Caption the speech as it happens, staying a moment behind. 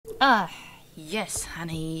Ah, yes,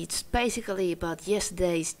 honey, it's basically about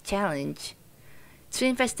yesterday's challenge.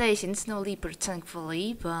 3 infestations, no leaper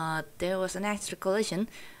thankfully, but there was an extra collision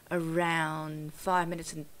around 5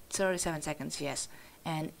 minutes and 37 seconds, yes.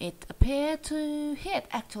 And it appeared to hit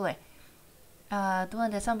actually. The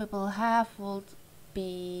one that some people have would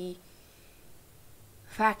be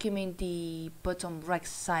vacuuming the bottom right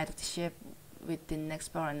side of the ship with the next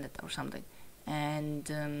baronet or something. And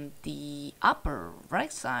the upper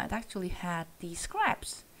right side actually had the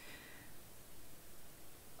scraps.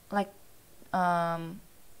 Like, how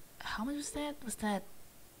much was that? Was that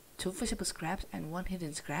 2 visible scraps and 1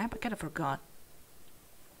 hidden scrap? I kind of forgot.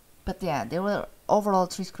 But yeah, there were overall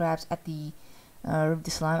 3 scraps at the room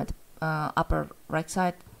the slime at the upper right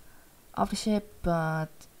side of the ship, but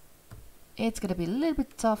it's gonna be a little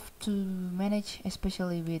bit tough to manage,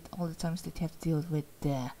 especially with all the times that you have to deal with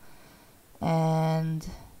there. And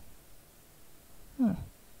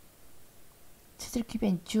Sister Keep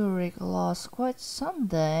and Jurek lost quite some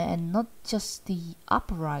there, and not just the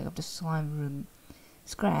upper right of the slime room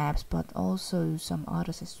scraps, but also some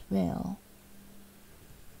others as well.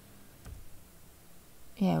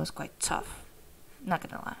 Yeah, it was quite tough, not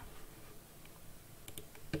gonna lie.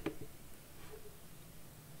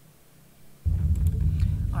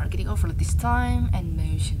 Alright, getting overload this time, and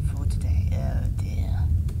motion for today. Oh dear.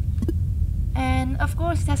 And of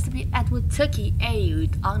course it has to be Atwood Tucky A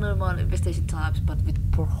with abnormal infestation types, but with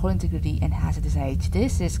poor hull integrity and hazardous age.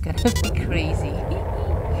 This is gonna be crazy.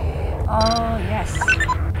 Oh yes.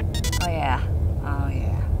 Oh yeah. Oh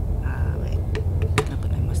yeah. Wait. I'm gonna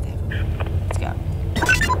put my mustache on. Let's go.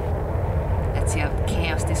 Let's see how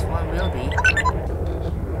chaos this one will be.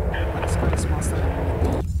 Let's go to small stuff.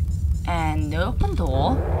 And open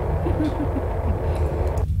door.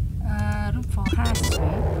 Room for hazard.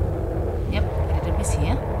 Yep, I did a miss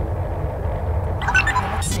here. Okay,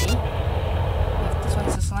 let's see. If this one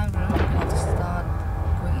is a slime room, we'll have to start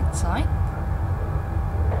going inside.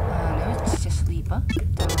 No, it's just sleeper.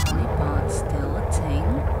 Totally, but still a thing.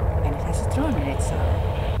 And it has a drone in it, so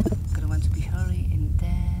gonna want to be hurry in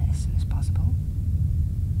there as soon as possible.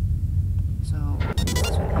 So, what does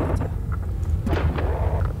this one have to?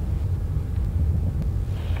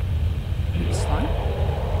 Maybe slime?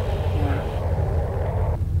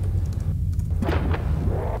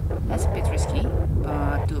 That's a bit risky,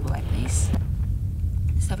 but doable at least.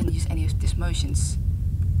 Let's not use any of these motions.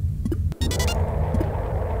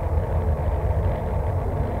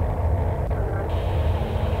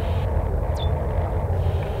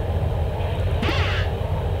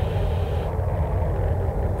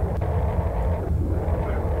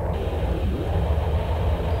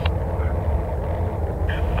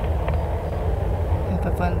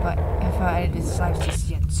 If I edit this live just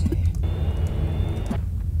yet too.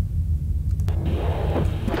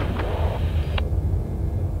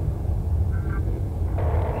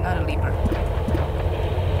 Not a leaper.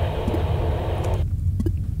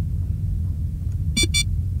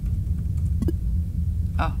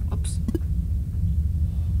 Oh, oops.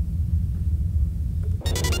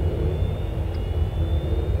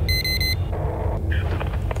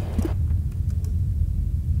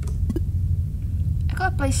 I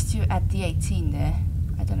got placed you at the 18 there.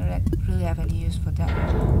 I don't really have any use for that.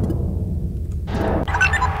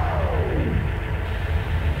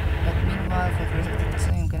 Meanwhile, for the rest of the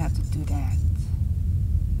time, I'm gonna have to do that.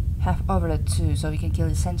 Have overload too, so we can kill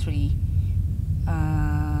the sentry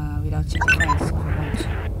without checking fence if we want to.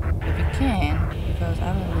 If we can, because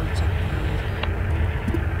I will really check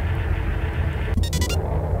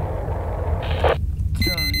the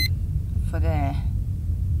drone for there.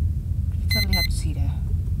 You totally have to see there.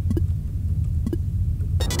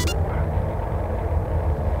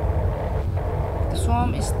 The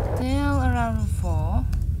swarm is still around room 4.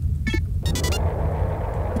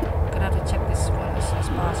 Gonna have to check this one as soon as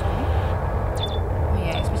possible. Oh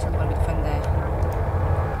yeah, especially the one with the fun there.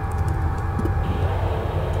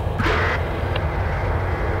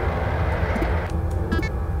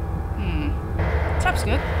 Trap's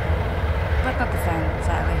good, but not the fan,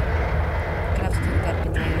 sadly. Gonna have to do that a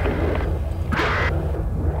bit later.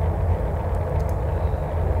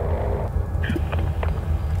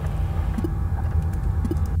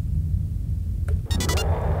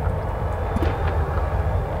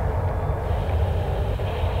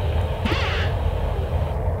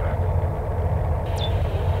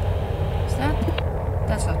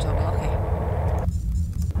 That's not trouble, okay.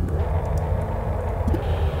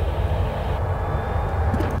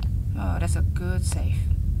 Oh, that's a good save.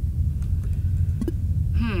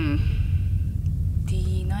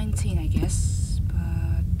 The 19, I guess,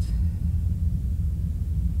 but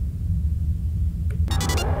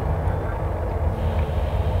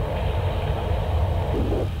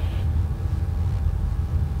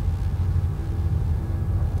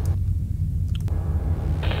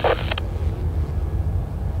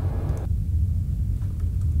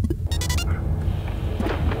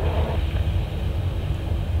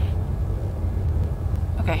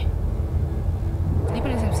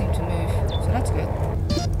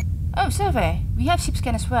the way, we have ship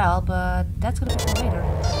scan as well, but that's gonna be for later.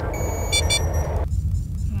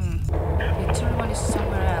 The third one is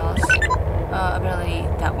somewhere else. Apparently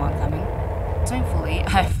that one coming. Thankfully,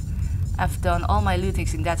 I've done all my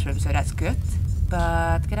lootings in that room, so that's good.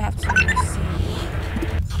 But gonna have to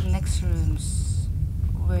see the next rooms,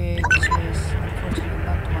 which is unfortunately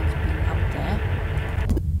not the ones being up there.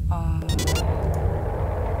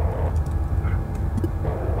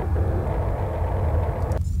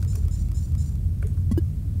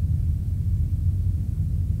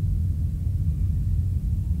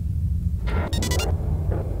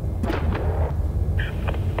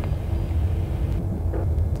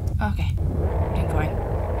 Okay, getting going.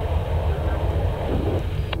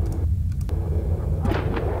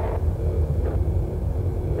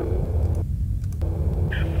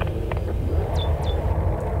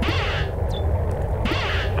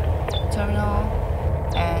 Terminal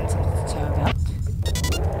and something to tell about.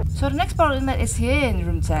 So the next power inlet is here in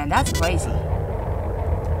room 10. That's crazy.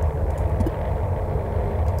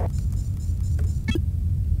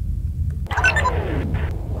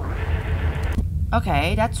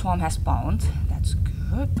 Okay, that swarm has spawned. That's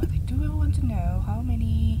good, but I do want to know how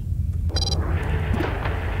many.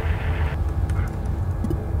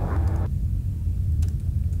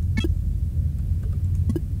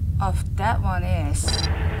 Of that one is.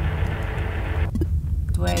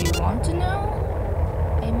 Do I want to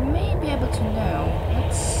know? I may be able to know.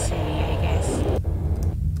 Let's see, I guess.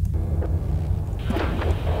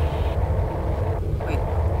 Wait.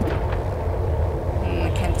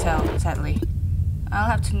 I can't tell, sadly. I'll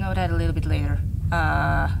have to know that a little bit later.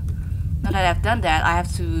 Now that I've done that, I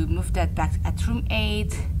have to move that back at room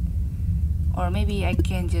 8. Or maybe I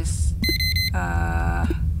can just...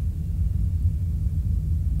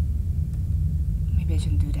 maybe I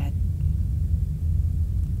shouldn't do that.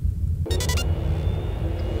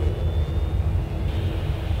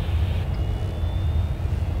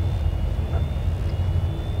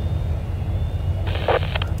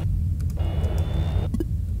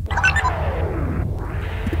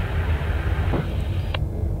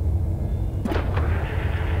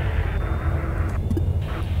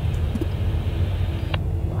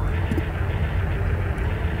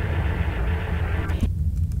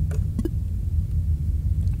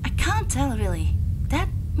 Tell really. That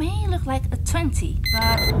may look like a 20, but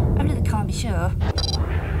I really can't be sure.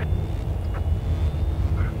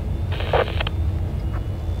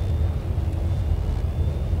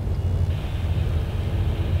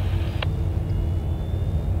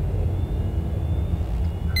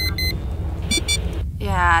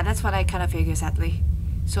 Yeah, that's what I kind of figure, sadly.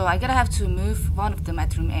 So I gotta have to move one of them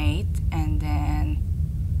at room 8, and then...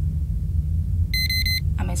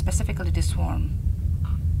 I mean specifically the swarm.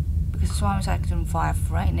 Because the swarm is at room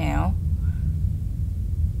 5 right now.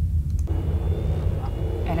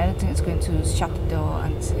 And I don't think it's going to shut the door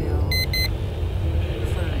until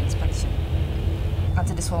further inspection.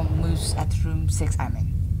 Until the swarm moves at room 6, I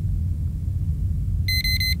mean.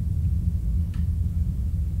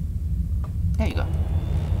 There you go.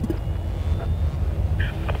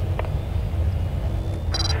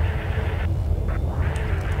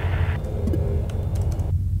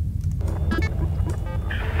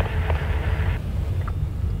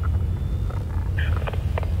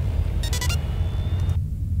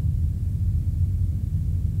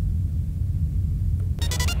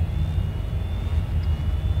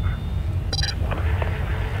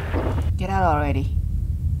 Get out already.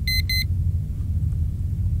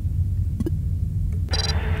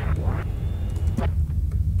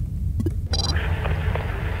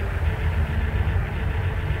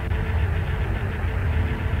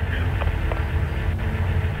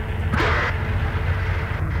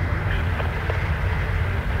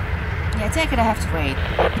 Yeah, I think I have to wait.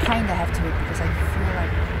 I kinda have to wait because I feel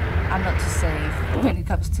like I'm not too safe when it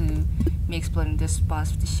comes to me exploring this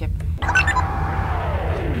part of the ship.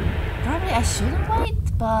 Probably I shouldn't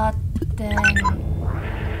wait, but then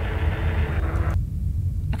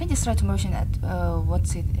I can just try to motion at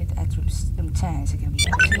what's it at room 10. Is it gonna be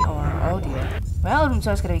empty or oh dear? Well, room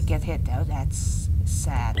 12 is gonna get hit though. That's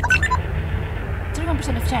sad.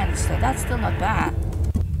 31% of chance, so that's still not bad.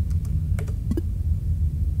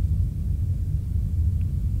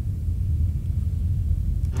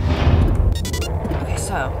 Okay,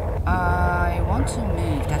 so I want to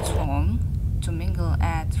move that swarm to mingle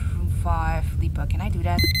at room 5 Leaper. Can I do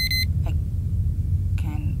that? I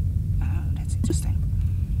can. Oh, that's interesting.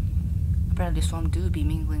 Apparently, swarm do be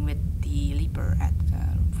mingling with the Leaper at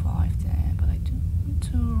room 5 there, but I do want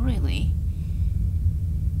to really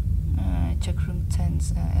check room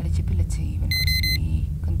 10's eligibility when it comes to me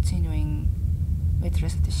continuing with the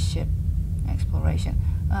rest of the ship. Exploration.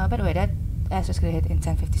 By the way, that is gonna hit in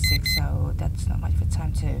 10:56, so that's not much of a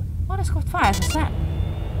time too. Oh, that's called fires. Was that?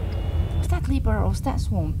 Was that Leaper or was that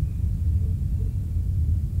Swarm?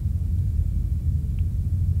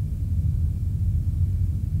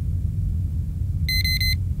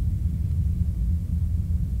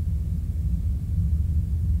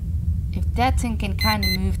 If that thing can kind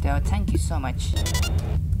of move though, thank you so much.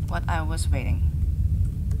 What I was waiting.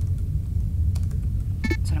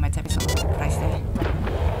 Sorry, my type is all over the place there.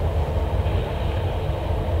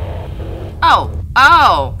 Oh!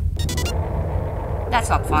 Oh! That's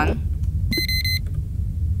not fun.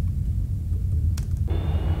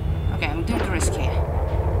 Okay, I'm doing the risk here.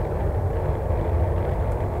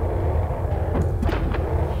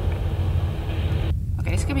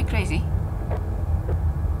 Okay, this could be crazy.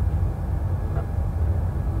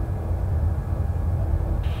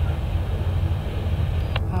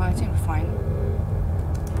 I think we're fine.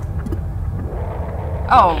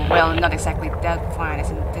 Oh, well, not exactly that fine.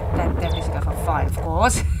 Isn't that definition of a fine, of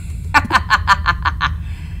course.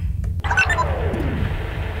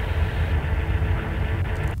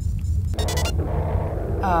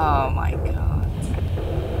 Oh my god.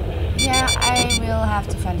 Yeah, I will have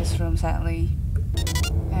to find this room, sadly.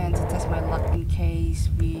 And to test my luck in case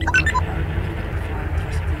we are really going to find the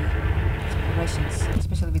rest of the explorations,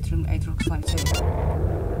 especially with room 8 rook slime 2.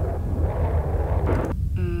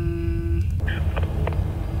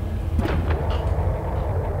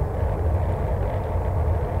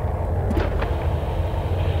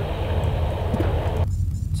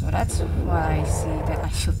 So that's what I see that I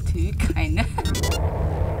should do, kinda.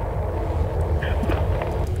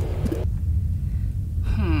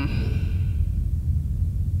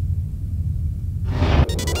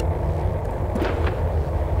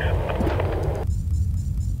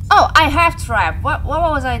 Oh, I have trap. What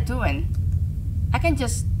was I doing? I can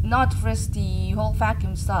just not risk the whole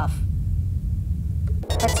vacuum stuff.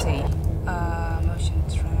 Let's see. Motion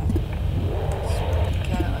trap.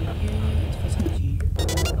 Get on you. Focus on you.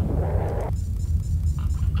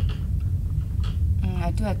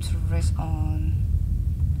 I do have to risk on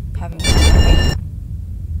having.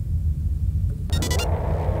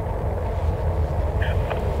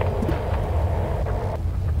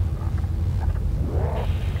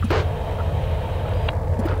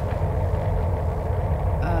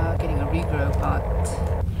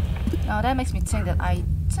 Now that makes me think that I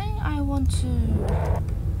want to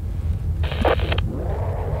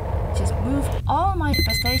just move all my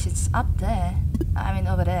infestations up there. I mean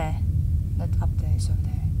over there. Not up there, it's over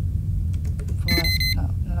there. No,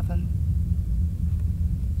 none of them.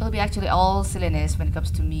 It'll be actually all silliness when it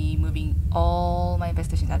comes to me moving all my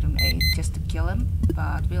infestations out of room 8 just to kill him.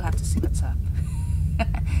 But we'll have to see what's up.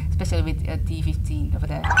 Especially with D15 over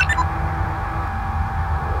there.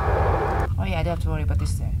 Oh yeah, I don't have to worry about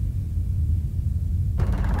this there.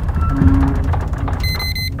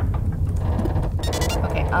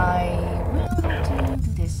 Okay, I will have to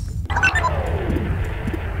do this.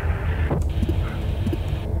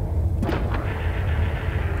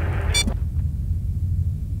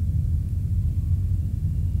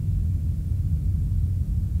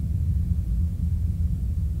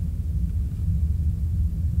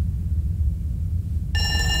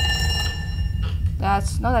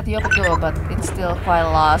 That's not at the open door, but it's still quite a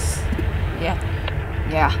loss. Yeah.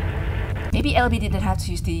 Yeah. Maybe LB didn't have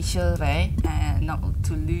to use the survey and not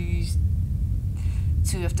to lose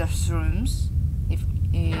 2 of those rooms if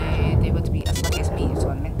they were to be as lucky as me, is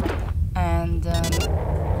what I mean. And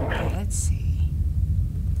okay, let's see.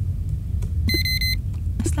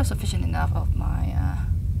 I still have sufficient enough of my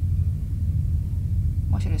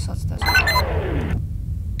moisture results does.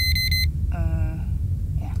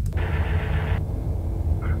 Yeah.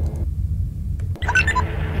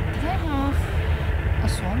 Did I have a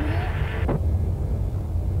swarm here?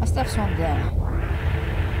 I still have swarm there.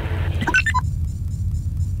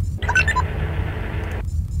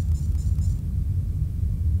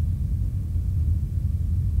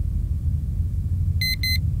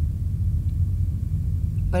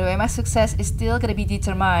 By the way, my success is still gonna be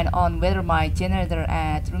determined on whether my generator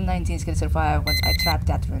at room 19 is gonna survive once I trap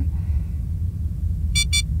that room.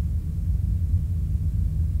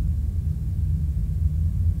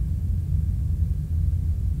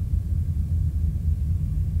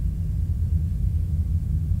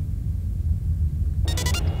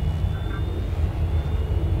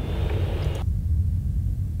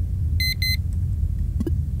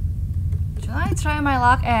 Shall I try my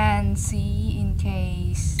luck and see in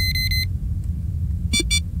case?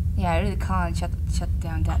 Yeah, I really can't shut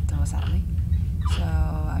down that door, sadly. So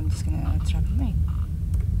I'm just gonna trap him in.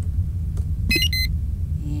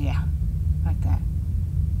 Yeah. like that.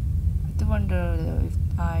 I do wonder though if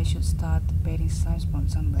I should start baiting slime spawn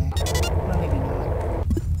somewhere. Well, maybe not.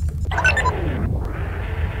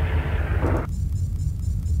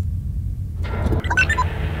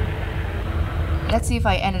 Let's see if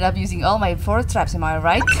I ended up using all my 4 traps, am I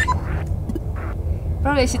right?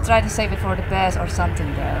 Probably I should try to save it for the best or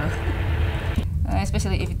something though.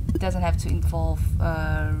 Especially if it doesn't have to involve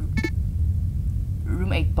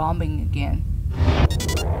room 8 bombing again.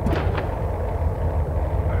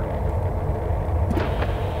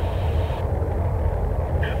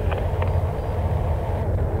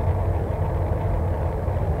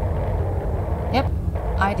 Yep,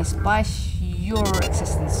 I despise your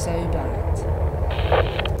existence so bad.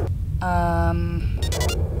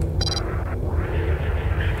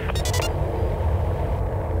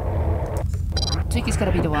 Tricky's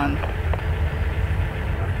gotta be the one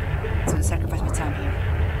to sacrifice my time here.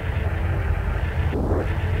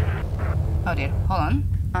 Oh dear, hold on.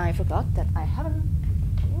 I forgot that I haven't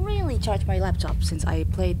really charged my laptop since I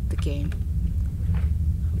played the game.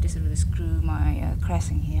 It doesn't really screw my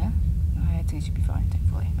crashing here. I think it should be fine,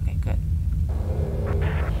 thankfully. Okay, good.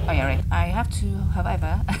 Oh yeah, right. I have to,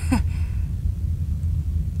 however...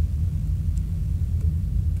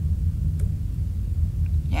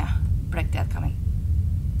 yeah, break that coming.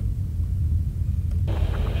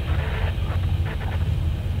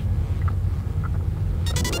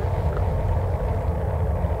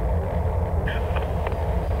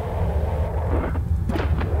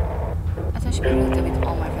 I should be able to do with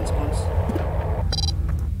all my friends' spawns.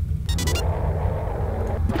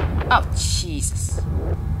 Oh, Jesus.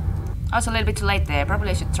 I was a little bit too late there. Probably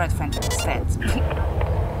I should try to friend it instead.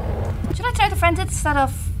 Should I try to friend it instead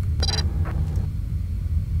of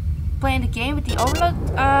playing the game with the overload?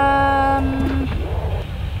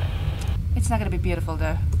 It's not gonna be beautiful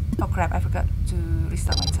though. Oh crap, I forgot to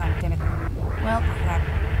restart my time, damn it. Well, crap.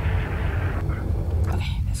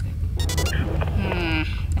 Okay, that's good.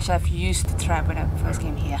 I should have used the trap when I first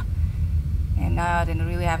came here. And now I didn't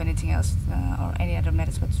really have anything else or any other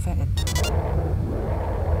methods but to friend it.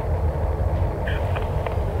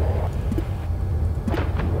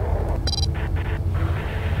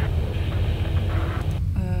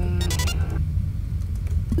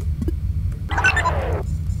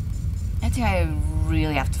 I think I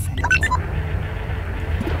really have to friend it.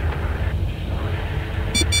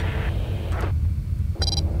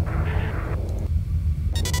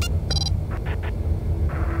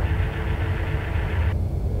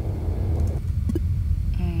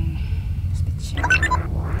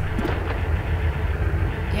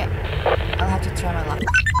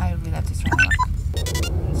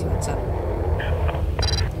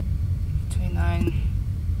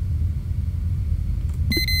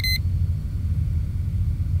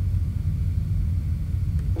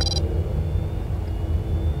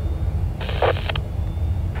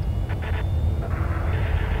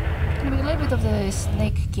 Of the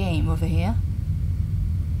snake game over here.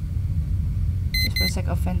 Just for the sake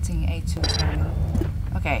of venting A2.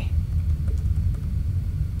 Okay.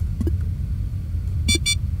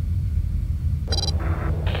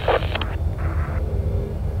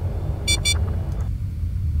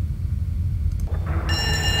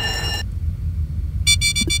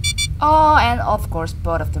 Oh, and of course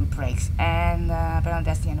both of them breaks. And apparently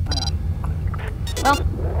that's the end of my run. Well,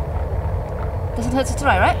 doesn't hurt to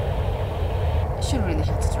try, right? Should really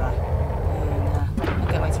hurt to try. And I'll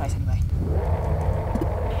get my tries anyway.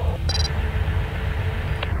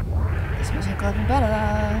 This mission could have been better.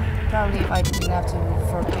 Probably if I didn't have to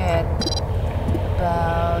forget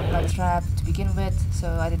about my trap to begin with, so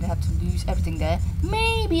I didn't have to lose everything there.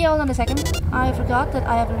 Maybe, hold on a second. I forgot that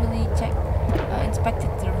I haven't really inspected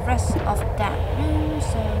the rest of that room,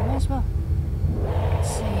 so may as well. Let's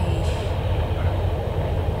see.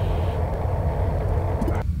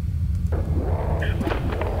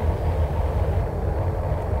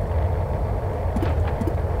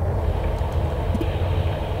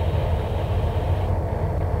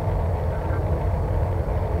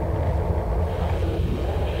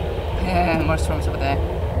 More storms over there.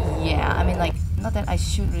 Yeah, I mean, like, not that I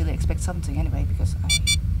should really expect something anyway, because I...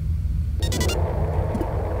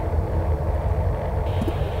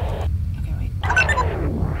 Okay, wait.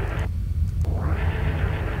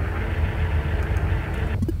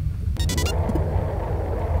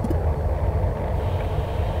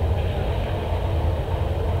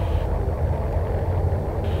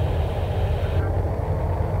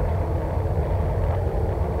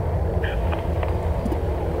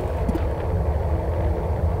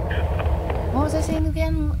 What was I saying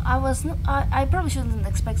again? I probably shouldn't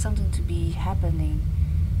expect something to be happening.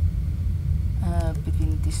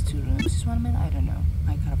 between these two rooms is what I meant. I don't know.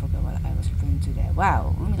 I kind of forgot what I was referring to there.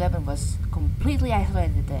 Wow, room 11 was completely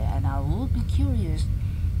isolated there, and I would be curious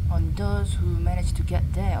on those who managed to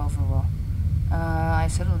get there overall. I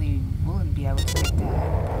certainly wouldn't be able to get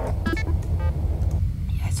there.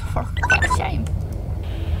 Yeah, it's quite a shame.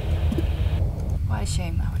 Quite a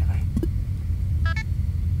shame. Oh, whatever.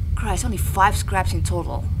 Christ, only 5 scraps in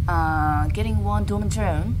total. Getting 1 Dome and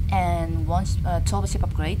Drone and 1 Turbo Ship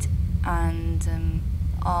upgrade, and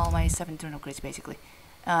all my 7 turn upgrades basically.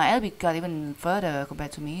 LB got even further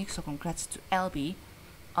compared to me, so congrats to LB.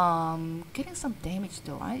 Getting some damage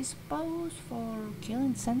though, I suppose, for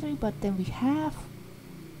killing Sentry, but then we have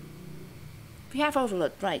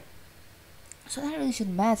Overload, right? So that really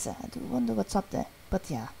shouldn't matter. I do wonder what's up there, but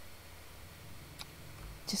yeah,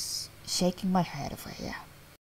 just shaking my head over here.